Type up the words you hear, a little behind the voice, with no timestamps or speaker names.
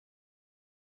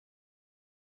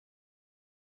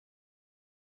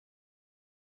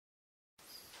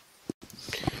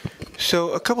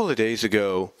So a couple of days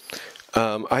ago,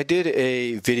 I did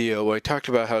a video where I talked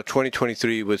about how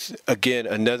 2023 was, again,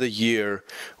 another year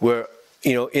where,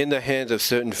 in the hands of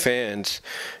certain fans,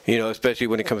 especially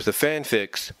when it comes to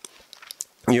fanfics,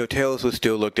 Tails was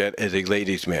still looked at as a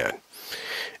ladies' man.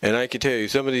 And I can tell you,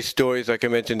 some of these stories, like I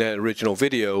mentioned in that original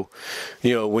video,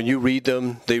 when you read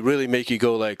them, they really make you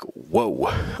go like,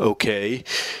 whoa, okay,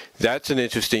 that's an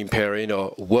interesting pairing,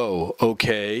 or whoa,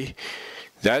 okay,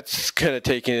 that's kind of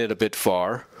taking it a bit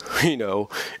far.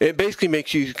 It basically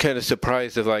makes you kind of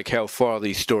surprised of like how far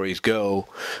these stories go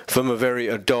from a very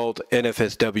adult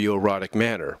NFSW erotic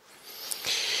manner.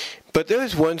 But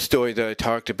there's one story that I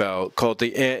talked about called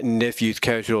The Aunt and Nephew's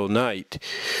Casual Night,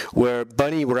 where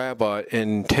Bunnie, Rabbit,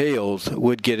 and Tails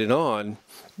would get it on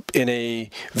in a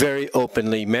very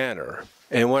openly manner.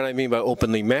 And what I mean by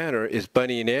openly manner is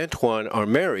Bunnie and Antoine are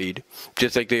married,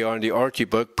 just like they are in the Archie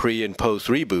book pre and post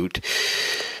reboot.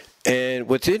 And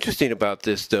what's interesting about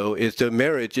this, though, is the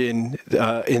marriage in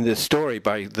this story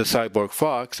by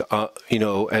TheCyborgFox,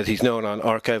 as he's known on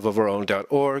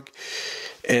archiveofourown.org,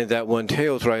 and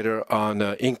ThatOneTailsWriter on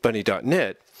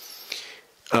Inkbunny.net.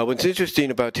 What's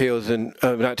interesting about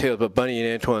Bunnie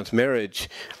and Antoine's marriage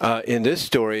in this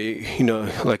story,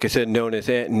 like I said, known as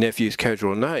Aunt and Nephew's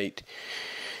Casual Night,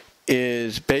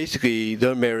 is basically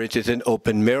their marriage is an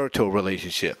open marital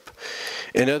relationship.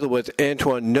 In other words,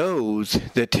 Antoine knows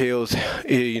that Tails,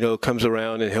 comes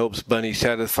around and helps Bunnie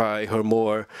satisfy her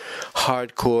more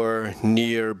hardcore,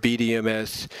 near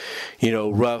BDMS,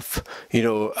 rough,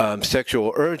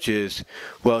 sexual urges,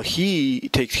 while he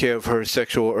takes care of her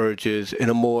sexual urges in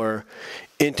a more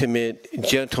intimate,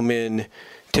 gentleman,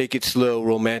 take it slow,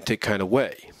 romantic kind of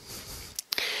way.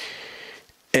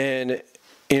 And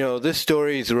this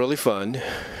story is really fun.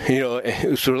 It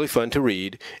was really fun to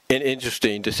read and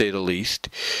interesting, to say the least,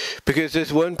 because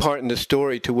there's one part in the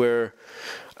story to where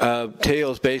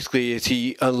Tails basically, as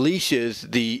he unleashes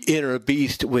the inner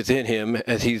beast within him,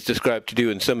 as he's described to do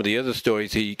in some of the other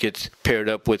stories he gets paired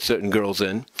up with certain girls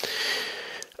in.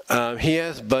 He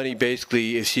asks Bunnie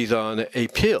basically if she's on a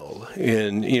pill,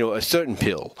 a certain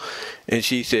pill, and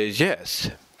she says yes.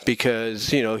 Because,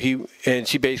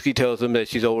 she basically tells him that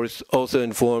she's always also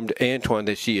informed Antoine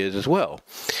that she is as well.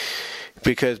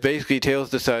 Because basically Tails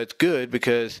decides, good,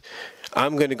 because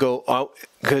I'm going to go out,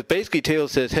 because basically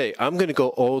Tails says, hey, I'm going to go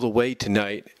all the way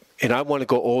tonight, and I want to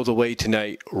go all the way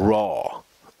tonight raw.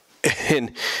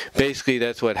 And basically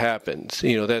that's what happens.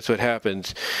 That's what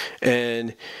happens.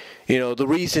 And the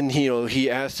reason, he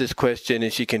asked this question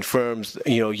and she confirms,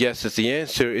 yes is the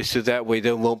answer, is so that way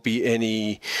there won't be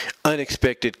any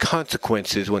unexpected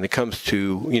consequences when it comes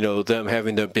to, them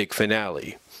having their big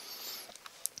finale.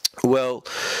 Well,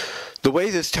 the way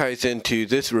this ties into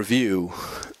this review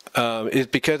is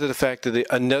because of the fact that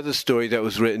another story that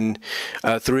was written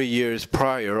 3 years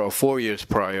prior, or 4 years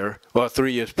prior, well,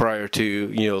 3 years prior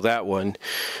to, that one,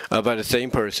 by the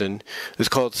same person, is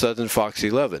called Southern Fox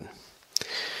 11.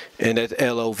 And that's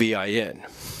Lovin.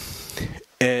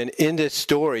 And in this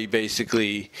story,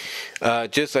 basically,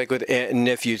 just like with Aunt and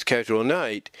Nephew's Casual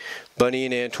Night, Bunnie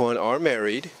and Antoine are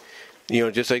married,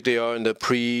 just like they are in the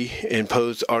pre and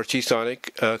post Archie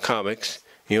Sonic comics.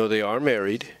 They are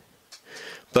married.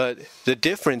 But the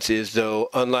difference is, though,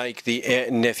 unlike the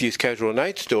Aunt and Nephew's Casual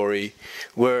Night story,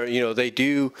 where, they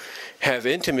do have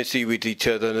intimacy with each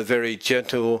other in a very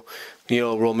gentle,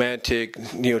 romantic,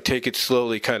 take it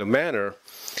slowly kind of manner.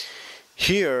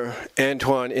 Here,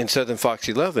 Antoine in Southern Fox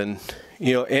 11,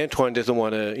 Antoine doesn't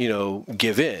want to,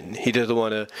 give in. He doesn't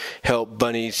want to help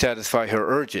Bunnie satisfy her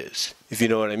urges, if you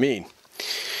know what I mean.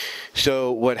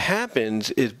 So what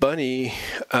happens is Bunnie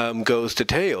goes to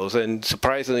Tails, and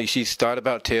surprisingly she's thought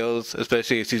about Tails,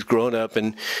 especially as he's grown up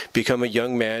and become a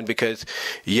young man, because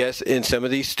yes, in some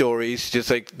of these stories, just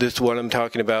like this one I'm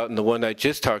talking about and the one I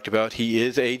just talked about, he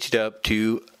is aged up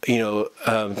to,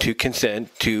 to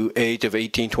consent to age of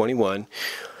 18-21,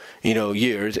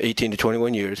 years, 18 to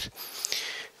 21 years.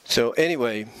 So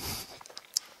anyway,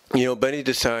 Bunnie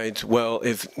decides, well,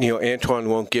 if, Antoine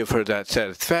won't give her that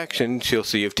satisfaction, she'll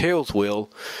see if Tails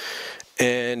will.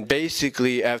 And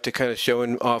basically, after kind of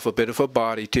showing off a bit of her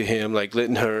body to him, like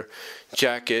letting her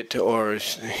jacket or,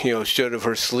 shirt of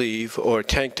her sleeve or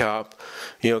tank top,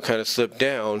 kind of slip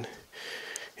down,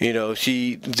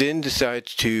 she then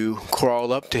decides to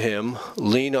crawl up to him,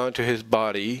 lean onto his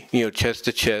body, chest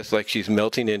to chest, like she's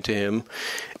melting into him.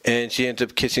 And she ends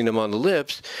up kissing him on the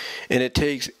lips.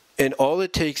 And all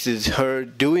it takes is her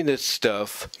doing this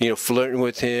stuff, flirting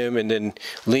with him, and then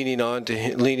leaning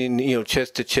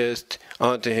chest to chest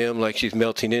onto him like she's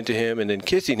melting into him and then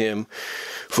kissing him,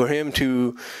 for him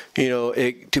to,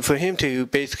 for him to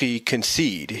basically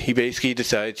concede. He basically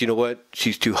decides, you know what,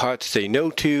 she's too hot to say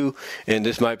no to, and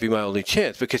this might be my only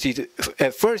chance. Because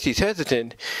at first he's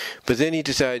hesitant, but then he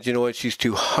decides, you know what, she's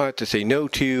too hot to say no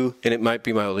to, and it might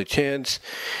be my only chance,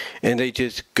 and they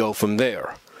just go from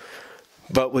there.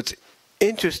 But what's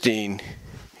interesting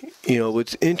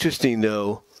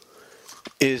though,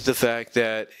 is the fact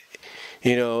that,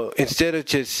 instead of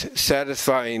just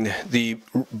satisfying the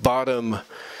bottom,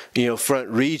 front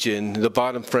region of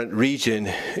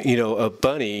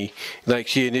Bunnie, like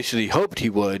she initially hoped he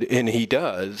would, and he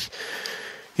does,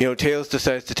 Tails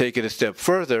decides to take it a step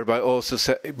further by also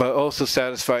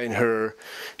satisfying her,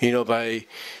 by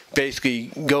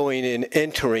basically going and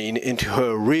entering into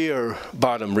her rear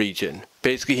bottom region.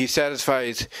 Basically, he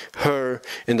satisfies her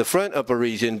in the front upper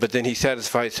region, but then he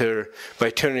satisfies her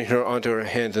by turning her onto her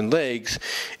hands and legs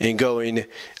and going,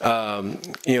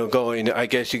 I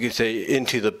guess you could say,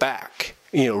 into the back,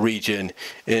 region,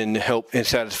 and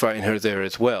satisfying her there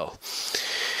as well.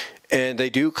 And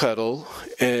they do cuddle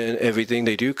and everything.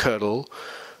 They do cuddle.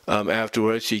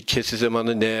 Afterwards, she kisses him on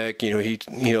the neck. He,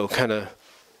 kind of,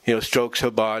 strokes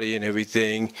her body and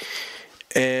everything.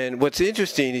 And what's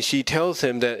interesting is she tells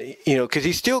him that, because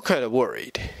he's still kind of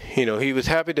worried. He was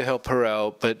happy to help her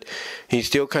out, but he's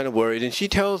still kind of worried. And she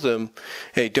tells him,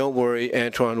 hey, don't worry,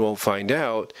 Antoine won't find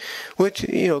out, which,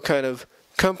 kind of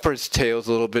comforts Tails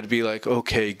a little bit to be like,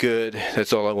 okay, good,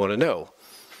 that's all I want to know.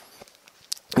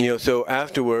 So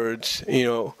afterwards,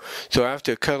 so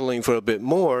after cuddling for a bit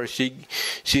more,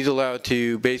 she's allowed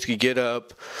to basically get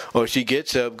up, or she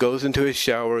gets up, goes into his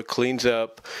shower, cleans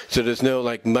up, so there's no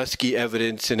like musky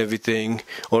evidence and everything,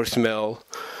 or smell,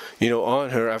 on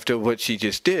her after what she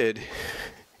just did,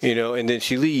 and then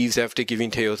she leaves after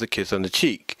giving Tails a kiss on the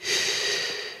cheek.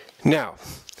 Now,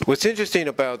 what's interesting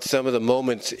about some of the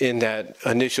moments in that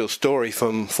initial story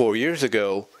from 4 years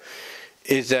ago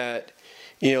is that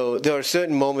there are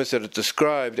certain moments that are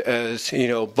described as,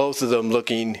 both of them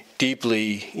looking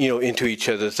deeply, into each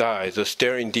other's eyes, or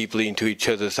staring deeply into each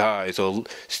other's eyes, or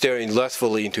staring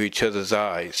lustfully into each other's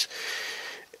eyes.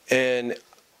 And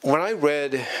when I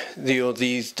read,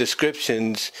 these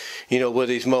descriptions, where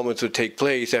these moments would take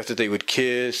place after they would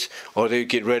kiss, or they would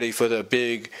get ready for the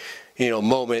big,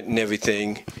 moment and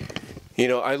everything,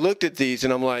 I looked at these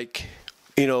and I'm like,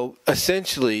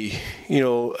 essentially,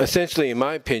 in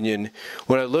my opinion,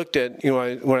 when I looked at,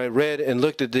 when I read and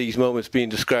looked at these moments being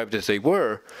described as they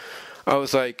were, I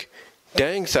was like,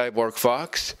 dang,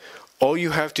 CyborgFox, all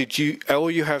you have to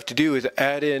do is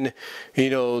add in,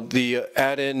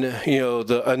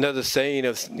 another saying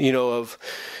of,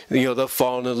 they'll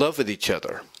fall in love with each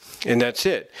other. And that's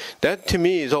it. That to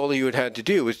me is all you would have to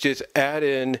do, was just add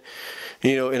in,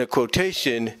 in a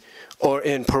quotation, or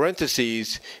in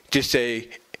parentheses, just say,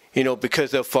 because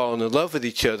they'll fall in love with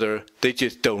each other, they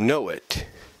just don't know it.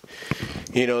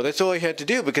 That's all you had to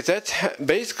do, because that's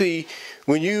basically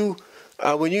when you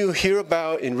hear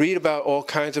about and read about all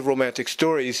kinds of romantic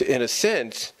stories, in a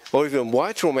sense, or even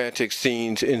watch romantic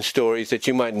scenes in stories that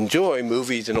you might enjoy,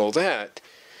 movies and all that,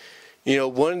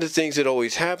 one of the things that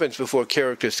always happens before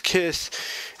characters kiss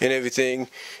and everything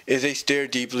is they stare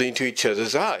deeply into each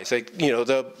other's eyes. Like,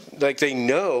 like they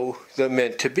know they're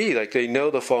meant to be. Like they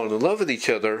know they're falling in love with each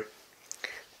other.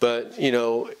 But,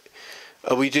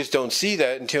 we just don't see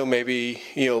that until maybe,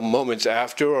 moments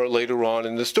after or later on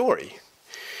in the story.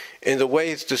 And the way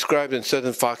it's described in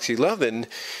Southern Fox 11,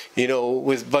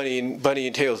 with Bunnie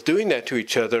and Tails doing that to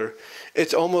each other,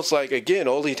 it's almost like, again,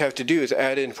 all he'd have to do is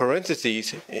add in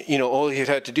parentheses, all he'd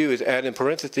have to do is add in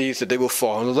parentheses that they will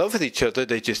fall in love with each other,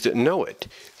 they just didn't know it.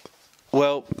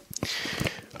 Well,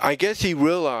 I guess he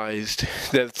realized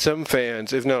that some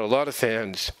fans, if not a lot of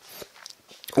fans,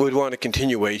 would want a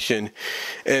continuation,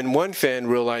 and one fan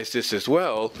realized this as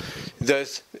well.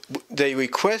 Thus, they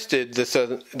requested the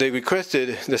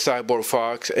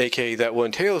TheCyborgFox, aka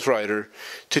ThatOneTailsWriter,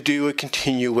 to do a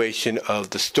continuation of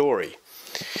the story.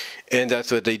 And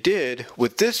that's what they did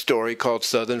with this story called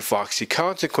Southern Foxy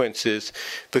Consequences,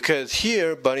 because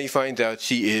here Bunnie finds out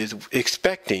she is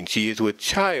expecting. She is with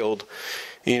child,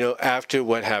 after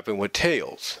what happened with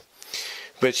Tails.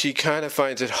 But she kind of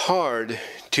finds it hard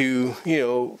to,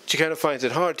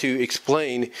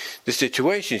 explain the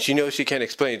situation. She knows she can't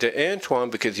explain it to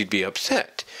Antoine because he'd be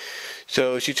upset.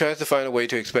 So she tries to find a way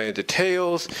to explain it to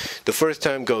Tails. The first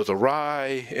time goes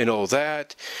awry and all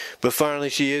that. But finally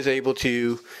she is able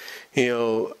to,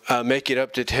 make it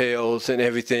up to Tails and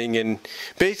everything, and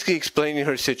basically explaining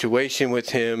her situation with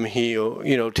him.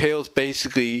 Tails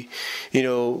basically,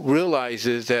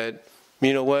 realizes that,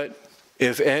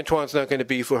 if Antoine's not going to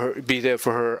be there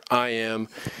for her, I am.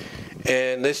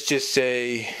 And let's just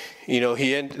say,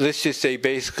 let's just say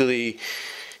basically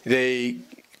they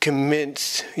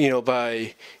commence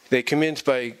by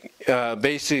basically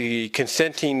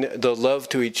consenting the love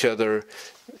to each other.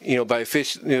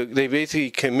 They basically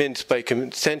commence by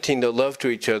consenting the love to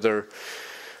each other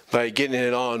by getting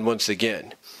it on once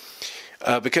again.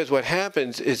 Because what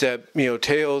happens is that,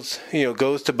 Tails,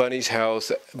 goes to Bunnie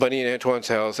and Antoine's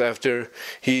house after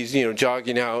he's,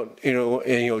 jogging out,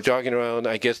 jogging around,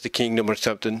 I guess, the kingdom or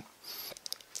something.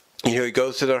 He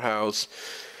goes to their house,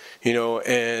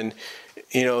 and,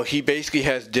 he basically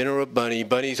has dinner with Bunnie.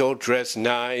 Bunnie's all dressed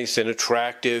nice and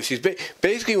attractive. She's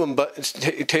basically, when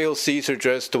Tails sees her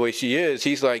dressed the way she is,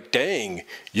 he's like, dang,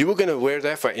 you were going to wear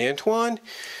that for Antoine?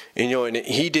 And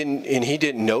he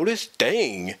didn't notice?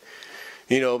 Dang.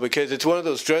 Because it's one of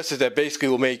those dresses that basically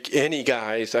will make any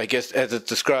guy's, I guess, as it's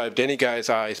described, any guy's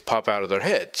eyes pop out of their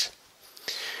heads.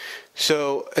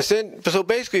 So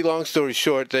basically, long story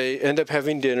short, they end up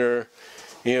having dinner.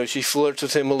 She flirts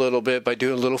with him a little bit by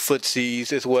doing little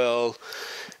footsies as well.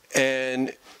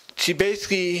 And she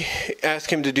basically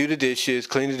asks him to do the dishes,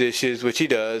 clean the dishes, which he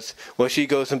does, while she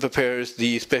goes and prepares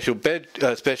the special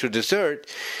dessert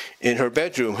in her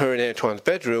bedroom, her and Antoine's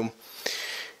bedroom.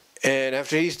 And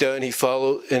after he's done,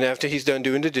 after he's done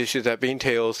doing the dishes, that being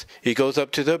Tails, he goes up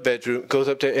to their bedroom, goes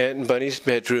up to Aunt and Bunnie's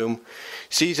bedroom,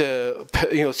 sees a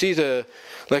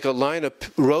line of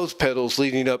rose petals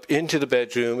leading up into the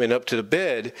bedroom and up to the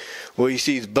bed, where he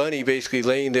sees Bunnie basically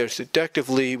laying there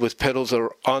seductively with petals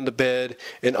on the bed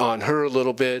and on her a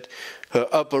little bit. Her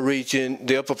upper region,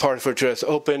 the upper part of her dress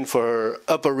open for her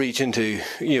upper region to,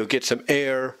 get some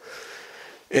air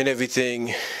and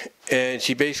everything. And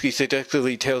she basically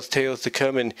seductively tells Tails to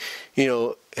come and,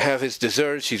 have his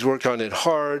dessert. She's worked on it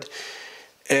hard.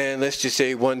 And let's just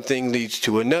say one thing leads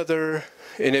to another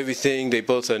and everything. They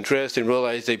both undressed and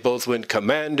realized they both went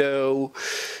commando,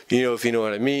 if you know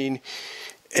what I mean.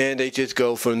 And they just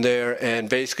go from there. And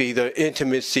basically the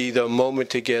intimacy, the moment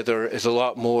together is a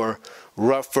lot more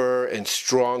rougher and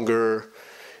stronger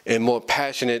and more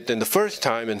passionate than the first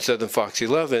time in Southern Fox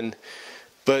 11.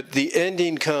 But the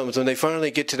ending comes when they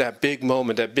finally get to that big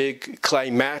moment, that big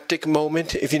climactic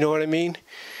moment, if you know what I mean.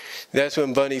 That's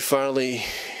when Bunnie finally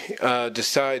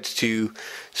decides to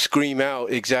scream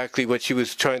out exactly what she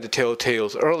was trying to tell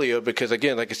Tails earlier. Because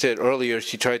again, like I said earlier,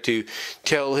 she tried to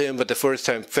tell him, but the first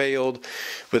time failed.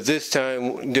 But this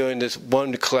time, during this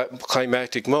one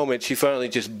climactic moment, she finally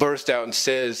just burst out and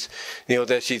says,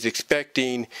 that she's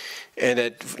expecting, and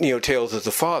that, Tails is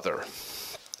the father.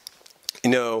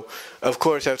 Of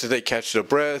course, after they catch their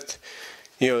breath,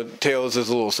 Tails is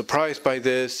a little surprised by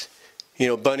this.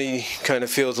 Bunnie kind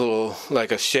of feels a little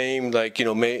like ashamed, she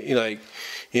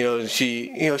feels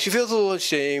a little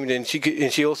ashamed, and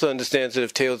she also understands that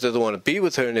if Tails doesn't want to be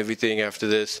with her and everything after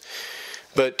this.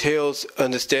 But Tails,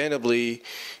 understandably,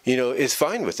 is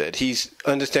fine with it. He's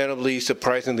understandably,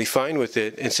 surprisingly fine with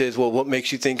it, and says, "Well, what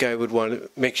makes you think I would want to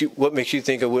What makes you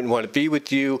think I wouldn't want to be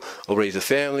with you or raise a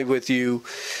family with you?"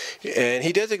 And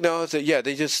he does acknowledge that, yeah,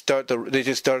 they just started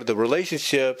the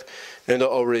relationship, and they're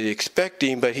already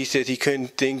expecting. But he says he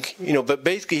couldn't think, But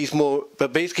basically,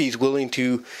 he's willing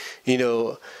to,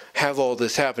 have all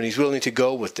this happen. He's willing to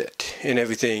go with it and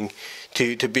everything.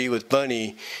 To be with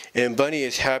Bunnie, and Bunnie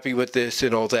is happy with this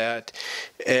and all that,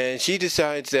 and she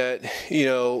decides that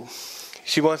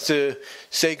she wants to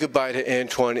say goodbye to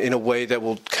Antoine in a way that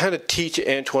will kind of teach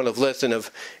Antoine a lesson of,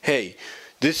 hey,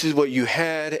 this is what you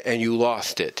had and you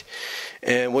lost it.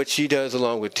 And what she does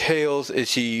along with Tails is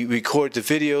she records a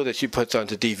video that she puts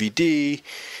onto DVD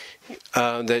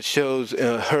that shows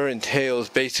her and Tails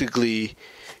basically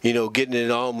getting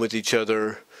it on with each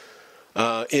other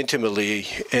intimately.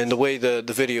 And the way the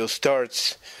video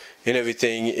starts and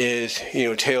everything is,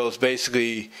 Tails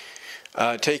basically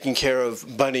taking care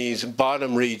of Bunnie's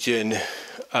bottom region,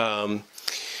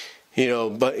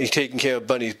 he's taking care of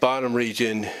Bunnie's bottom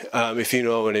region, if you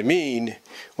know what I mean,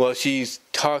 while she's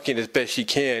talking as best she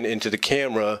can into the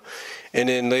camera. And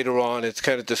then later on, it's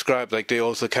kind of described like they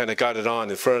also kind of got it on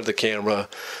in front of the camera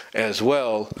as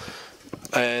well.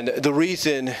 And the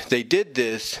reason they did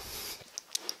this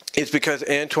is because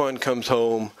Antoine comes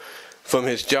home from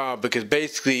his job, because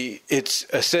basically it's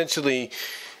essentially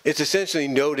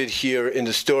noted here in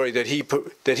the story that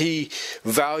he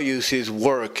values his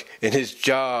work and his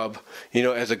job,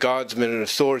 as a guardsman and a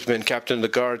swordsman, captain of the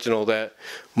guards and all that,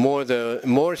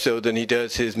 more so than he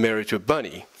does his marriage with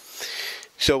Bunnie.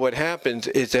 So what happens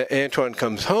is that Antoine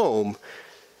comes home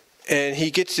and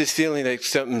he gets this feeling like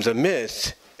something's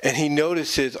amiss. and he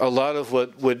notices a lot of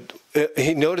what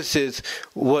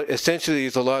essentially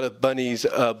is a lot of Bunnie's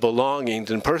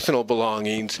belongings and personal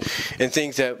belongings and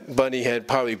things that Bunnie had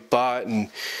probably bought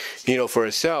and, for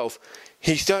herself.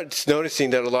 He starts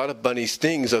noticing that a lot of Bunnie's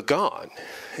things are gone.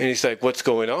 And he's like, what's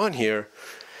going on here?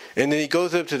 And then he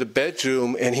goes up to the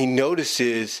bedroom and he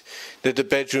notices that the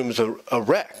bedroom's a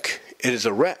wreck. It is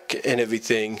a wreck and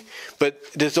everything, but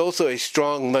there's also a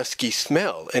strong musky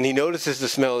smell. And he notices the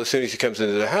smell as soon as he comes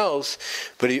into the house,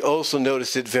 but he also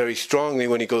notices it very strongly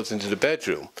when he goes into the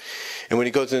bedroom. And when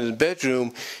he goes into the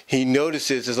bedroom, he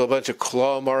notices there's a bunch of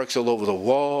claw marks all over the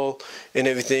wall and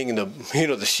everything, and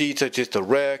the sheets are just a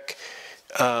wreck.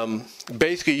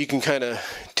 Basically, you can kind of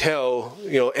tell,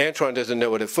 Antron doesn't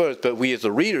know it at first, but we as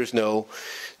the readers know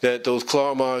that those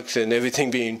claw marks and everything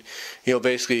being,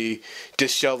 basically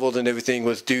disheveled and everything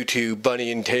was due to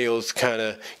Bunnie and Tails kind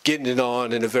of getting it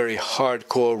on in a very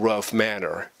hardcore, rough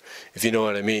manner, if you know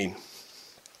what I mean.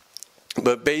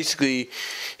 But basically,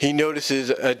 he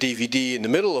notices a DVD in the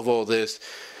middle of all this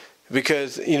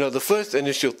because, the first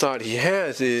initial thought he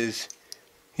has is,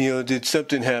 did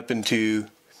something happen to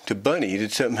Bunnie?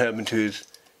 Did something happen to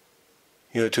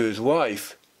his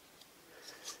wife?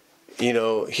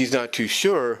 He's not too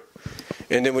sure.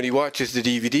 And then when he watches the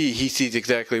DVD, he sees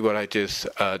exactly what I just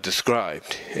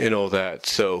described and all that.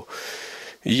 So,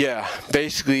 yeah,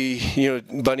 basically,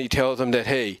 Bunnie tells him that,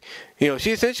 hey,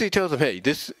 she essentially tells him, hey,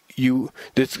 this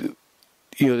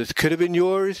could have been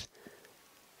yours,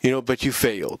 but you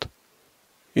failed.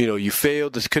 You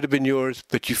failed. This could have been yours,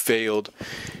 but you failed.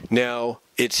 Now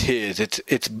it's his.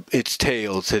 It's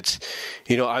Tails.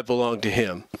 I belong to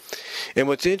him. And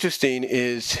what's interesting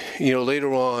is,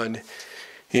 later on,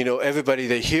 everybody,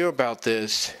 they hear about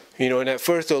this, and at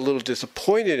first they're a little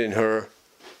disappointed in her.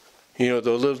 They're a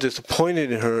little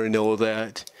disappointed in her and all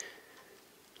that.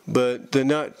 But they're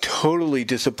not totally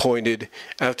disappointed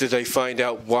after they find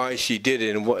out why she did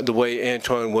it and the way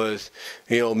Antron was,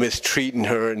 mistreating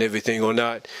her and everything, or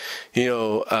not,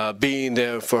 being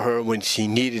there for her when she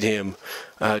needed him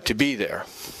to be there.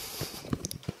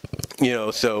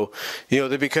 So,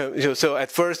 they become, so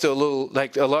at first they're a little,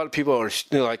 like, a lot of people are,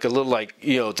 like, a little, like,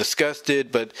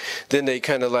 disgusted, but then they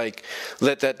kind of, like,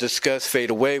 let that disgust fade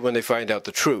away when they find out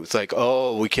the truth. Like,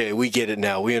 oh, okay, we get it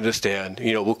now, we understand,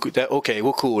 okay,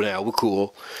 we're cool now, we're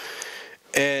cool.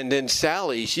 And then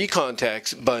Sally, she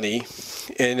contacts Bunnie,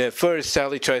 and at first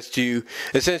Sally tries to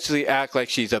essentially act like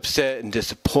she's upset and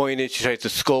disappointed. She tries to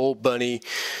scold Bunnie,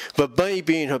 but Bunnie,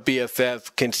 being her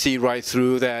BFF, can see right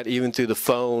through that, even through the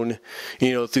phone,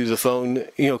 because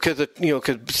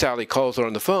Sally calls her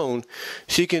on the phone.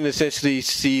 She can essentially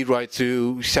see right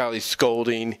through Sally's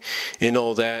scolding and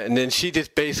all that, and then she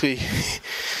just basically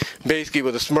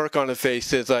with a smirk on her face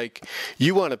says, like,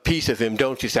 you want a piece of him,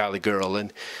 don't you, Sally girl?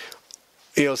 And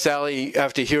Sally,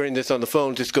 after hearing this on the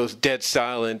phone, just goes dead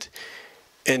silent,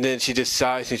 and then she just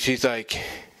sighs and she's like,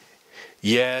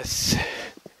 yes,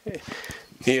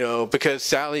 because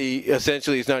Sally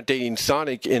essentially is not dating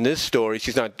Sonic in this story.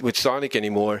 She's not with Sonic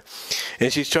anymore,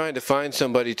 and she's trying to find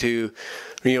somebody to,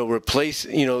 replace,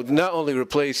 not only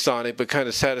replace Sonic, but kind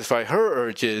of satisfy her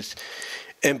urges.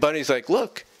 And Bunnie's like,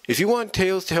 look, if you want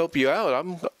Tails to help you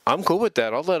out, I'm cool with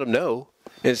that. I'll let him know.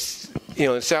 And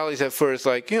Sally's at first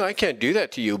like, I can't do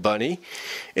that to you, Bunnie.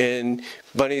 And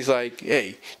Bunnie's like,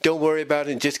 hey, don't worry about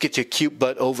it, and just get your cute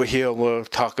butt over here and we'll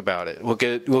talk about it.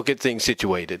 We'll get things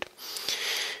situated.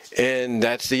 And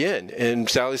that's the end. And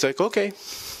Sally's like, okay,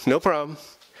 no problem.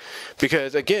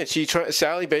 Because again,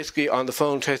 Sally basically on the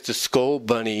phone tries to scold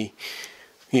Bunnie,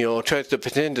 tries to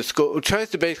pretend to scold, tries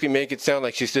to basically make it sound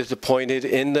like she's disappointed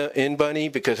in Bunnie,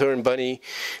 because her and Bunnie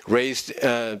raised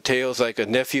Tails like a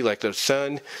nephew, like their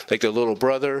son, like their little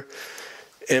brother.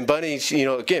 And Bunnie,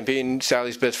 again, being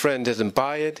Sally's best friend, doesn't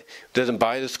buy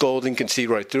the scolding, can see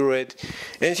right through it.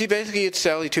 And she basically gets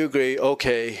Sally to agree,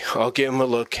 okay, I'll give him a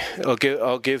look,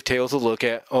 I'll give Tails a look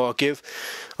at, or I'll give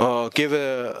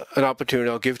an opportunity,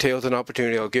 I'll give Tails an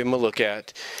opportunity, I'll give him a look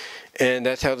at. And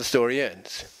that's how the story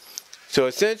ends. So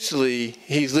essentially,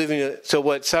 so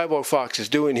what Cyborg Fox is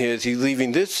doing here is he's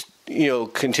leaving this,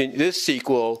 this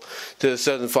sequel to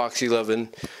Southern Fox 11,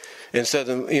 and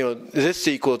this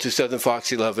sequel to Southern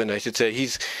Fox 11, I should say,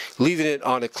 he's leaving it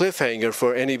on a cliffhanger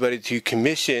for anybody to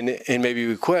commission and maybe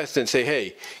request and say,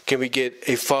 hey, can we get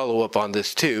a follow-up on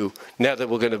this too, now that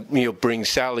we're going to, bring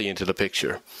Sally into the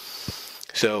picture.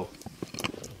 So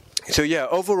yeah,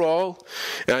 overall,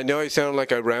 and I know I sounded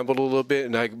like I rambled a little bit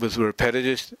and I was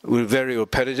very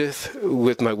repetitive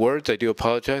with my words. I do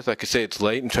apologize. Like I say, it's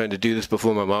late. I'm trying to do this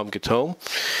before my mom gets home.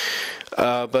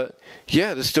 But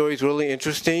yeah, the story is really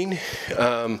interesting.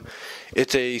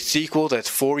 It's a sequel that's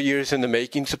 4 years in the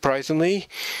making, surprisingly.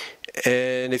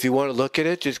 And if you want to look at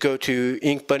it, just go to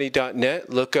inkbunny.net,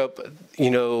 look up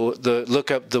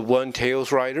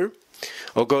ThatOneTailsWriter,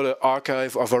 or go to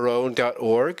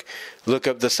archiveofourown.org, look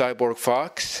up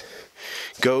TheCyborgFox,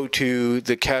 go to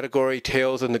the category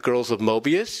Tales and the Girls of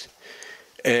Mobius,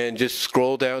 and just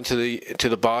scroll down to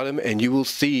the bottom, and you will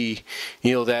see,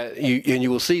 you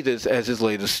will see this as his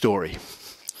latest story.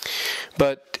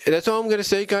 But that's all I'm going to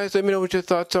say, guys. Let me know what your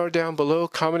thoughts are down below.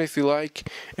 Comment if you like.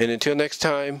 And until next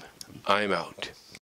time, I'm out.